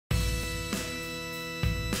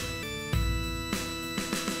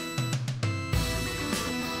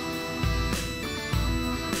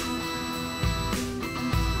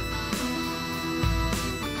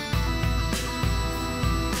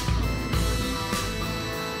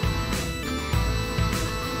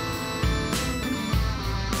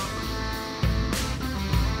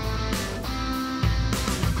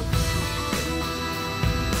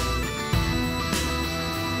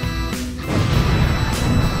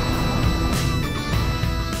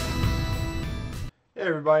Hey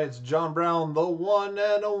everybody, it's John Brown, the one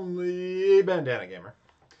and only Bandana Gamer.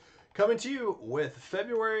 Coming to you with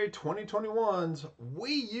February 2021's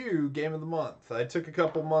Wii U Game of the Month. I took a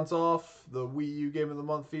couple months off the Wii U Game of the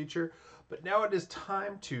Month feature, but now it is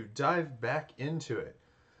time to dive back into it.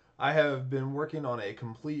 I have been working on a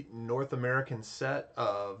complete North American set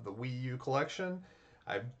of the Wii U collection.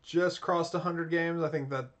 I've just crossed 100 games. I think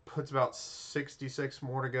that puts about 66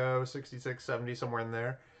 more to go, 66, 70, somewhere in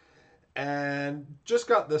there. And just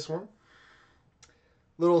got this one.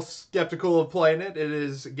 Little skeptical of playing it. It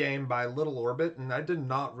is a game by Little Orbit, and I did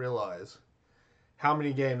not realize how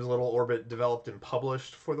many games Little Orbit developed and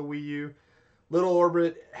published for the Wii U. Little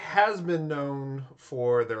Orbit has been known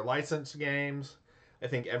for their licensed games. I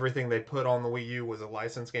think everything they put on the Wii U was a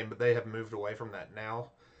licensed game, but they have moved away from that now.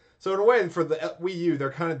 So in a way, for the Wii U,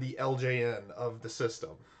 they're kind of the LJN of the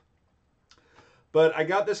system. But I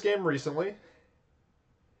got this game recently,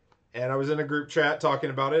 and I was in a group chat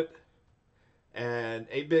talking about it, and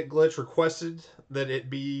 8-Bit Glitch requested that it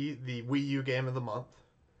be the Wii U Game of the Month.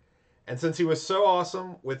 And since he was so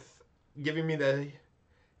awesome with giving me the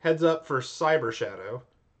heads up for Cyber Shadow,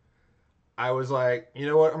 I was like, you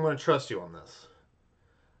know what, I'm going to trust you on this.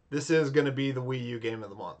 This is going to be the Wii U Game of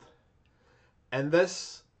the Month. And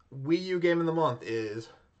this Wii U Game of the Month is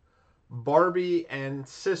Barbie and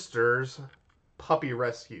Sisters Puppy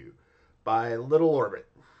Rescue by Little Orbit.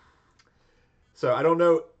 So I don't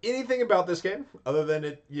know anything about this game other than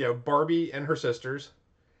it, Barbie and her sisters.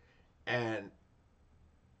 And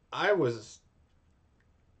I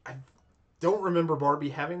don't remember Barbie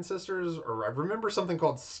having sisters, or I remember something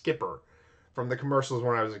called Skipper from the commercials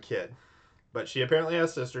when I was a kid. But she apparently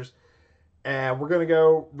has sisters, and we're going to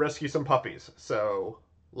go rescue some puppies. So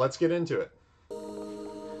let's get into it.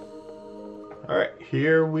 All right,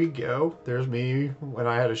 here we go. There's me when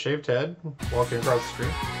I had a shaved head walking across the street.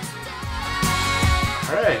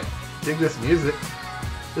 Alright, dig this music.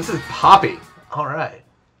 This is poppy. Alright.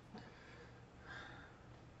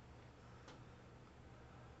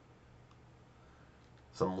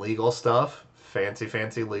 Some legal stuff. Fancy,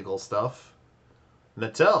 fancy legal stuff.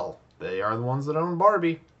 Mattel. They are the ones that own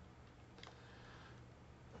Barbie.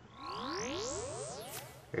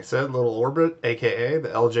 Like I said, Little Orbit, aka the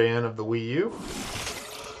LJN of the Wii U.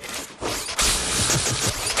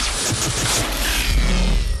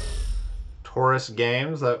 Taurus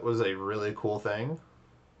Games, that was a really cool thing.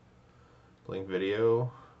 Blink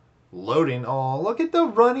video. Loading. Oh, look at the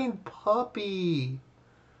running puppy.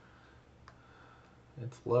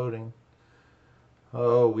 It's loading.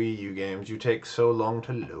 Oh, Wii U games, you take so long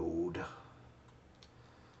to load.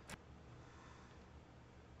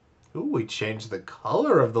 Ooh, we changed the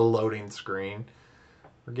color of the loading screen.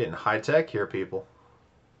 We're getting high tech here, people.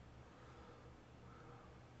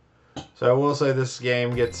 So I will say this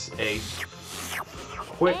game gets a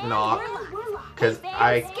quick knock because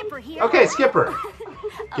okay, Skipper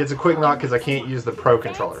gets a quick knock because I can't use the Pro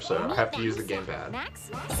controller, so I have to use the gamepad.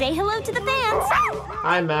 Max, say hello to the fans.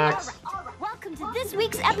 Hi, Max. Welcome to this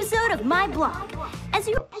week's episode of my blog.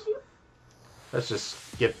 Let's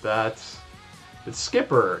just skip that. But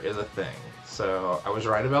Skipper is a thing, so I was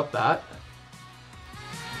right about that.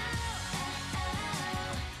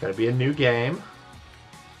 Gonna be a new game.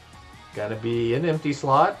 Gonna be an empty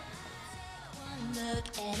slot.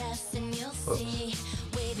 Oops. Let's see.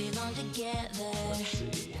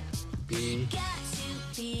 B A N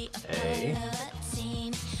B A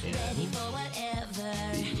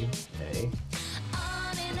A.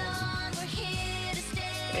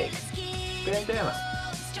 Bandana.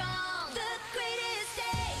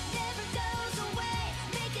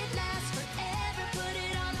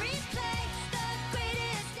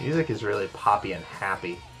 Music is really poppy and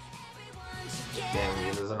happy. Game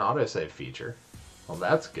uses an autosave feature. Well,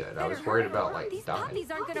 that's good. I was worried about like These dying.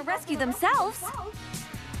 puppies aren't gonna rescue themselves.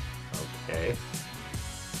 Okay.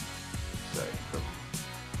 So.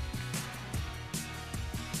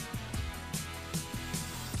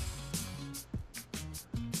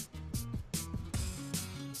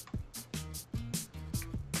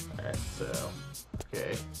 Alright, so.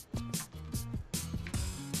 Okay.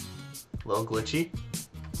 A little glitchy.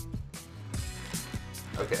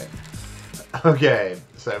 Okay. Okay,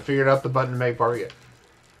 so I figured out the button to make Barbie.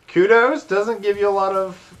 Kudos doesn't give you a lot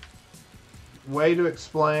of way to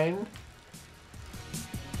explain.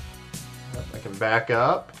 I can back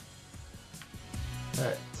up.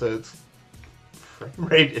 Alright, so it's frame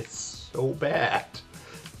rate is so bad.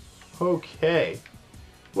 Okay.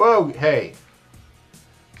 Whoa, hey.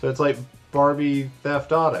 So it's like Barbie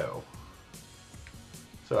Theft Auto.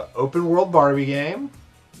 So open world Barbie game.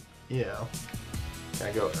 You know. Can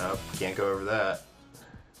I go? No, can't go over that.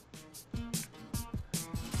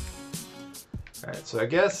 Alright, so I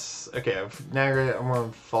guess, okay, now I'm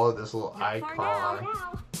going to follow this little icon.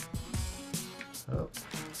 Oh.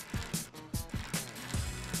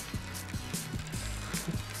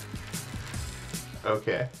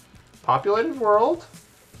 Okay. Populated world.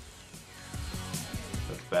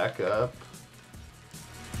 Let's back up.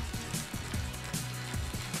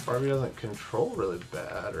 Barbie doesn't control really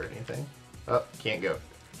bad or anything. Oh, can't go.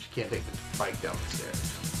 She can't take the bike down the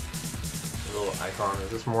stairs. The little icon. Is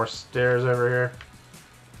this more stairs over here?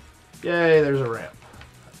 Yay, there's a ramp.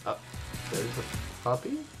 Up. There's a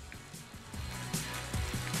puppy.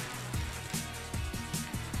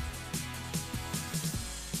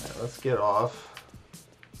 Alright, let's get off.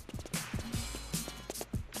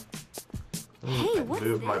 Hey, what's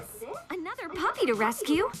this? Another puppy to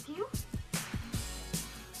rescue.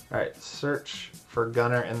 Alright, search for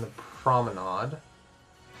Gunner in the promenade.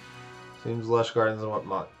 Seems lush gardens than what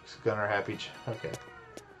makes Gunner happy. Okay.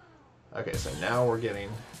 Okay, so now we're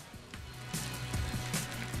getting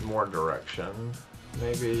more direction.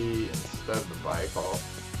 Maybe instead of the bike, I'll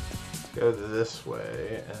go this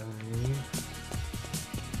way and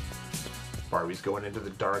Barbie's going into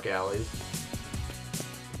the dark alleys.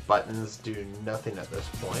 Buttons do nothing at this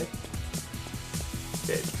point.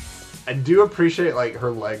 Okay. I do appreciate, like,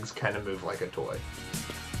 her legs kind of move like a toy.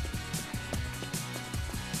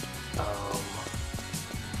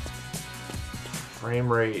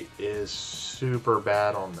 Frame rate is super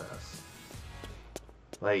bad on this.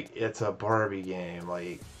 Like, it's a Barbie game.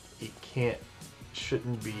 Like, it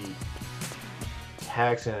shouldn't be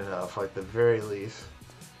taxing enough, like, the very least.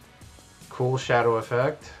 Cool shadow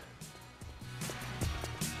effect.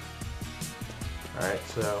 Alright,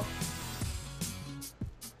 so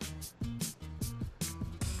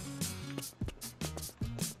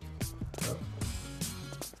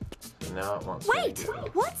now it wants Wait! me to go.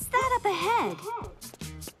 What's that up ahead?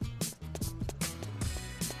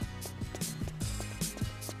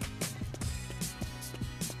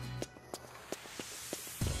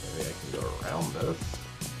 Maybe I can go around this.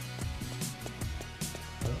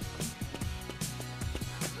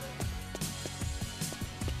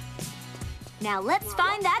 Now let's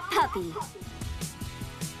find that puppy.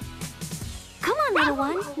 Come on, little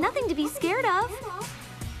one. Nothing to be scared of.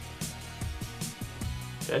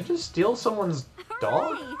 Did I just steal someone's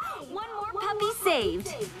dog? Hooray! One more puppy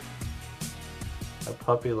saved. A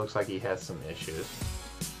puppy looks like he has some issues.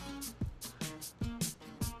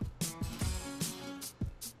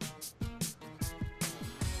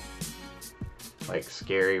 Like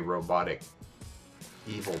scary, robotic,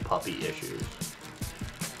 evil puppy issues.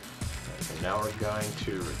 So now we're going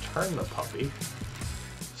to return the puppy.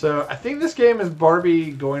 So I think this game is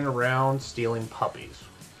Barbie going around stealing puppies.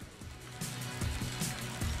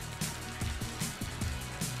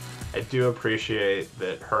 I do appreciate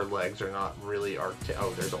that her legs are not really oh,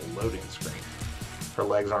 there's a loading screen. Her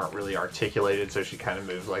legs aren't really articulated, so she kind of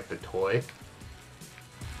moves like the toy.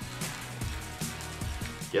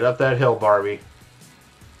 Get up that hill, Barbie.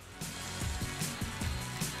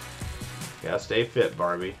 Gotta stay fit,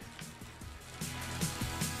 Barbie.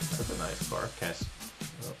 That's a nice car.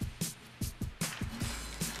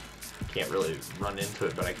 Can't really run into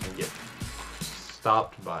it, but I can get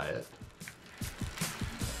stopped by it.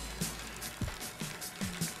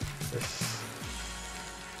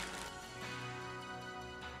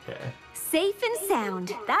 Okay. Safe and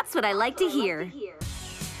sound. That's what I like to hear.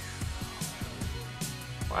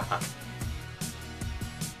 Wow.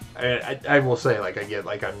 I will say, like, I get,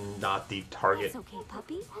 like, I'm not the target That's okay,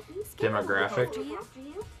 puppy. demographic.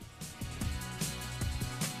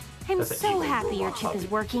 I'm That's an so evil happy your robot chip is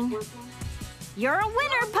puppy. working. You're a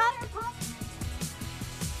winner, pup.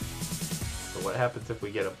 So what happens if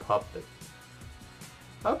we get a pup that...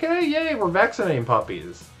 Okay, yay, we're vaccinating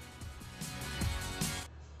puppies.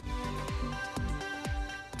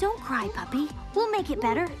 Don't cry, puppy. We'll make it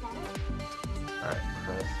better. Alright,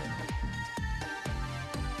 press.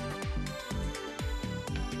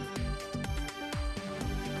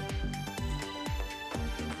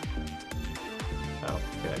 Oh,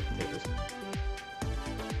 okay, I can take this.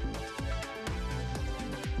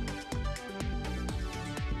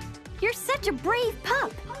 You're such a brave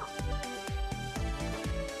pup.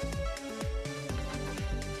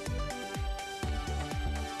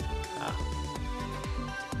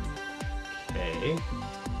 Okay.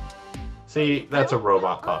 See, that's a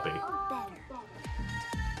robot puppy.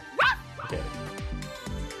 Okay.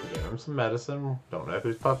 Give him some medicine. Don't know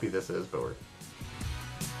whose puppy this is, but we're...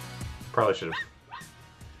 Probably should have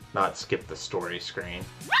not skipped the story screen.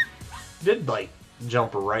 Did, like,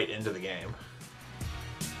 jump right into the game.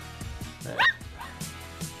 Right.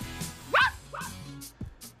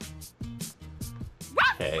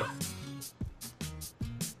 Okay.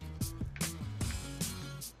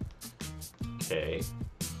 Okay.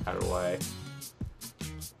 How do I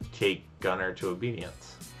take Gunner to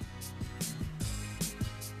obedience?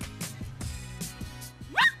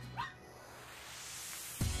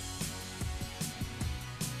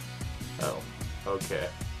 Oh, okay.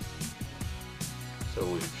 So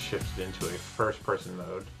we've shifted into a first-person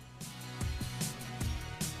mode.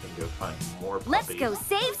 And go find more puppies. Let's go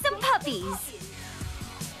save some puppies.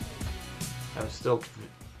 I'm still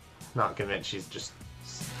not convinced she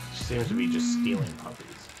seems to be just stealing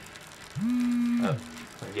puppies. Oh,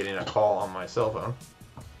 I'm getting a call on my cell phone.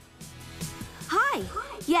 Hi.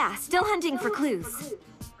 Yeah, still hunting for clues.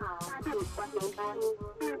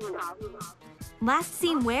 Last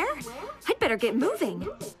seen where? I'd better get moving.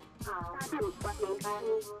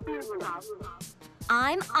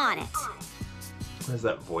 I'm on it. What does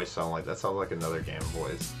that voice sound like? That sounds like another game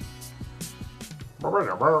voice.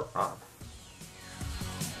 Oh.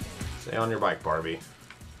 Stay on your bike, Barbie.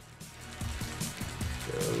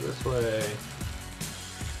 Go this way.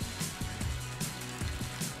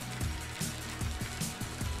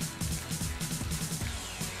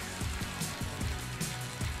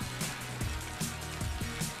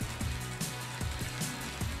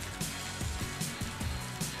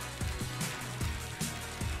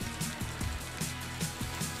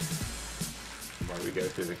 Barbie go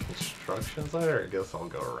through the construction site, or I guess I'll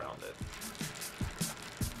go around it.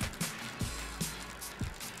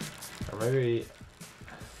 Or maybe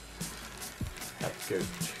have to go to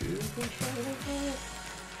the construction site?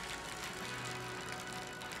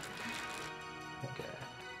 Okay.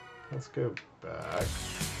 Let's go back.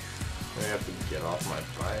 Maybe I have to get off my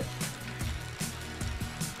bike.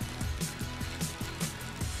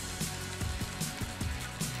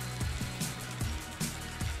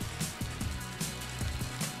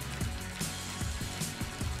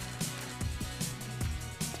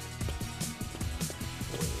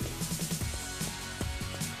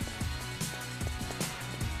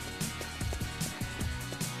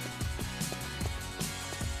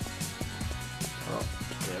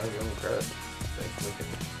 Give him credit. I think we can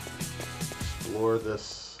explore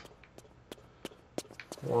this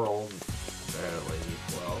world fairly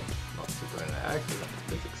well. Not super into accident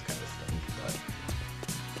physics kind of thing,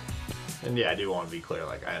 but... And yeah, I do want to be clear,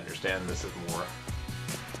 like, I understand this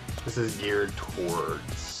is geared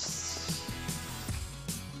towards...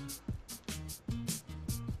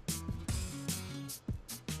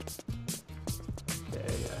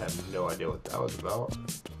 Okay, I have no idea what that was about.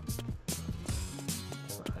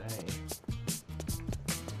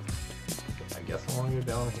 I guess I want to go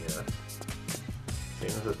down here.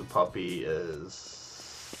 Seems that the puppy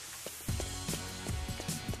is...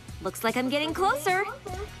 Looks like I'm getting closer.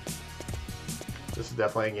 This is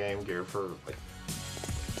definitely a game geared for, like...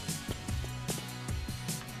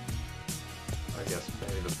 I guess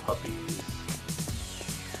maybe the puppies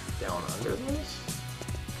down under this?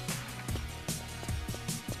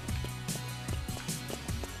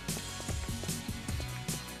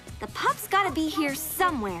 The pup's gotta be here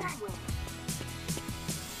somewhere.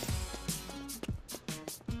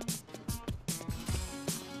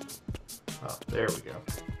 Oh, there we go.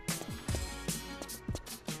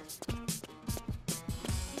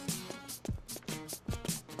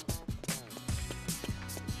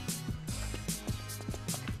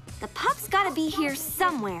 The pup's gotta be here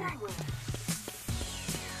somewhere.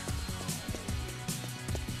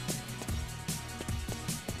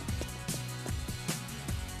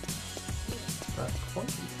 Not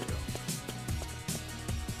pointing to.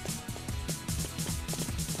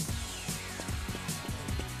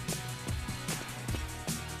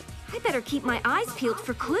 I better keep my eyes peeled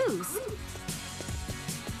for clues.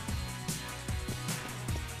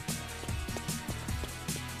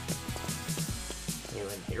 You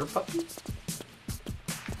in here, puppy?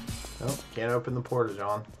 Nope, can't open the porta,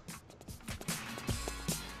 John.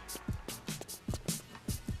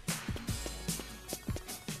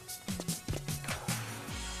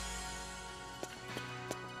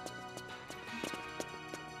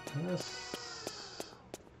 Yes.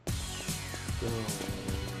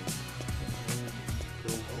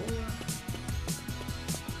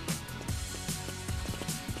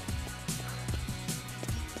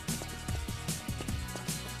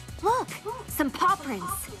 Look, some paw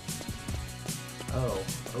prints. Oh,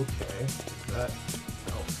 okay. That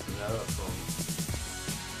helps know from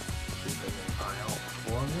keeping an eye out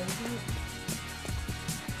for me.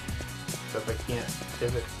 Except I can't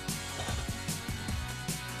pivot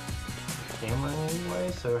the camera anyway,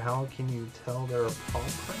 so how can you tell there are paw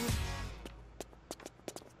prints?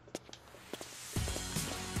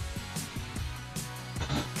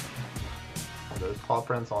 paw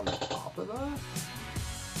prints on top of that?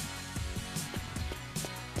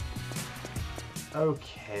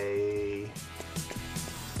 Okay.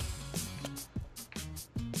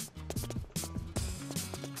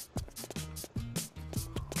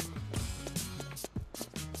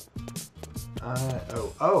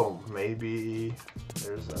 Oh, maybe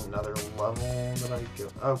there's another level that I go.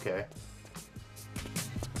 Okay.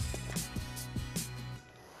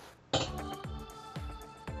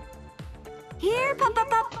 Here, Pup.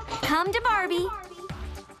 Come to Barbie.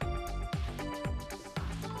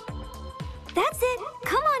 That's it.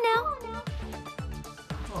 Come on now.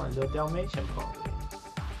 Oh, the Dalmatian puppy.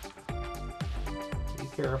 Be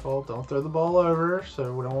careful. Don't throw the ball over,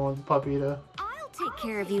 so we don't want the puppy to... I'll take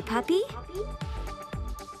care of you, puppy.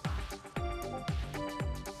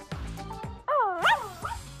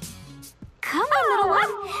 Come on, little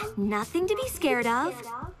one. Nothing to be scared of.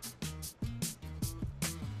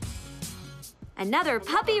 Another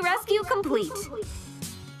puppy rescue complete.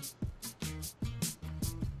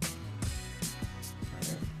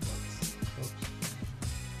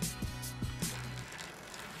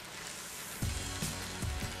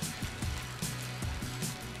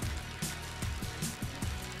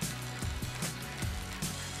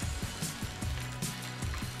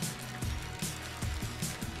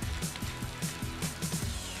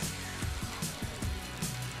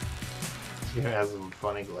 This game has some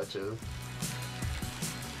funny glitches.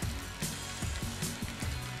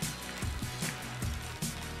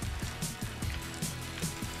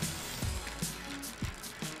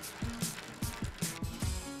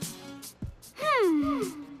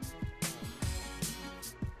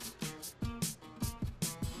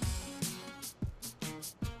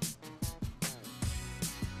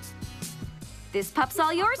 This pup's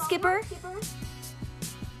all yours, Skipper.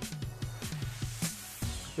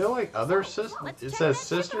 I feel like other sisters. It says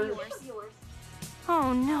sisters.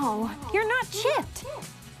 Oh no, you're not chipped.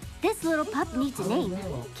 This little pup needs a name.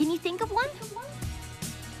 Can you think of one?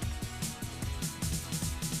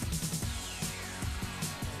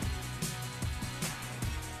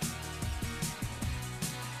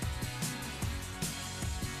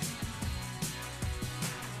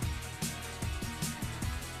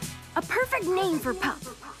 A perfect name for pup.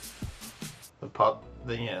 The pup.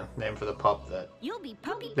 The name for the pup that You'll be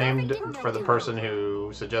puppy named perfect in no for the time. person who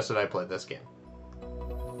suggested I play this game.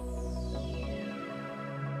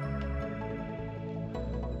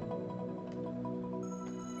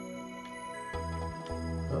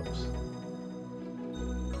 Oops.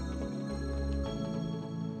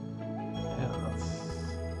 Yeah,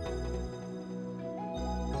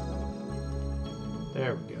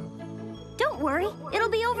 there we go. Don't worry, it'll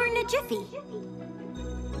be over in a jiffy.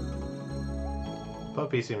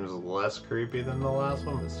 Puppy seems less creepy than the last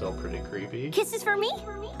one, but still pretty creepy. Kisses for me?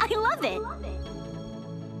 I love it.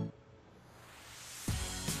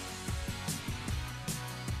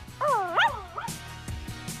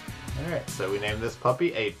 Alright, so we named this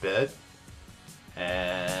puppy 8-Bit.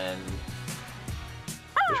 And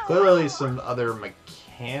there's clearly some other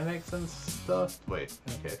mechanics and stuff. Wait,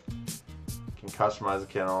 okay. Can customize the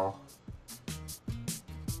kennel.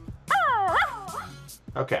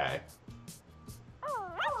 Okay.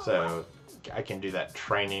 So I can do that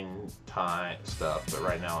training time stuff, but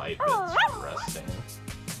right now 8-Bit's resting.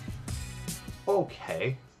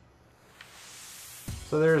 Okay.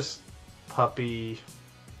 So there's puppy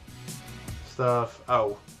stuff.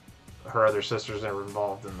 Oh, her other sisters never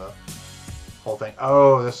involved in the whole thing.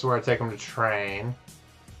 Oh, this is where I take them to train.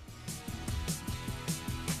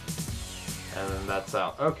 And then that's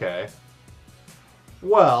out. Okay.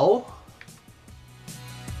 Well,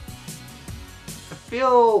 I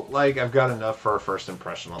feel like I've got enough for a first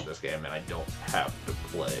impression on this game, and I don't have to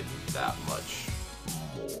play that much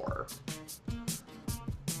more.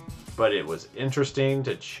 But it was interesting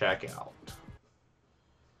to check out.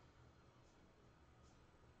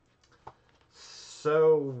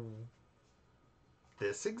 So,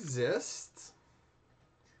 this exists.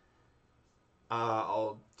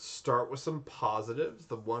 I'll start with some positives.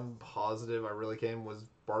 The one positive I really came was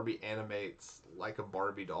Barbie animates like a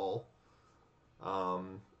Barbie doll.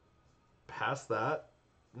 Past that,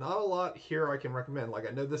 not a lot here I can recommend. Like,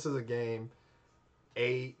 I know this is a game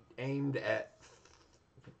aimed at,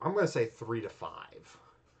 I'm going to say 3 to 5,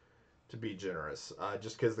 to be generous.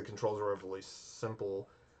 Just because the controls are overly simple.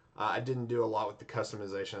 I didn't do a lot with the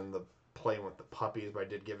customization, the playing with the puppies, but I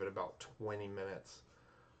did give it about 20 minutes.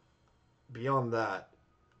 Beyond that,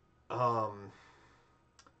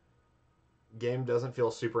 game doesn't feel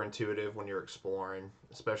super intuitive when you're exploring,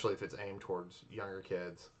 especially if it's aimed towards younger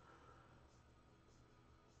kids.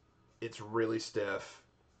 It's really stiff.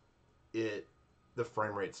 It the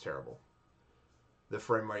frame rate's terrible. The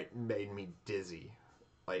frame rate made me dizzy,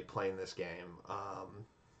 like playing this game.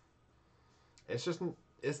 It's just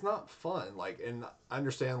it's not fun. Like, and I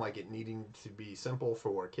understand like it needing to be simple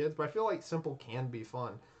for kids, but I feel like simple can be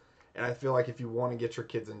fun. And I feel like if you want to get your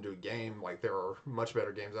kids into a game, like there are much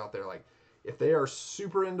better games out there. Like if they are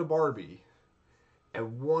super into Barbie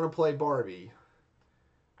and want to play Barbie,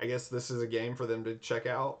 I guess this is a game for them to check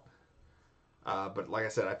out. But like I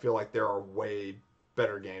said, I feel like there are way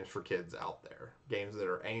better games for kids out there. Games that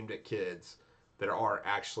are aimed at kids that are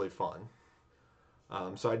actually fun.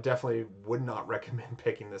 So I definitely would not recommend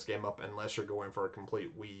picking this game up unless you're going for a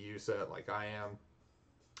complete Wii U set like I am.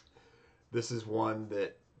 This is one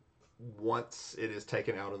that once it is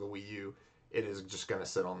taken out of the Wii U, it is just going to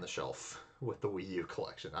sit on the shelf with the Wii U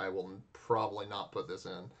collection. I will probably not put this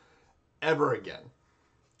in ever again.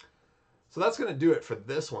 So that's going to do it for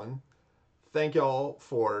this one. Thank y'all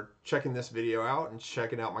for checking this video out and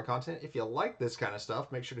checking out my content. If you like this kind of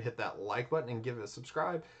stuff, make sure to hit that like button and give it a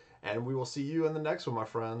subscribe. And we will see you in the next one, my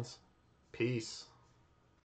friends. Peace.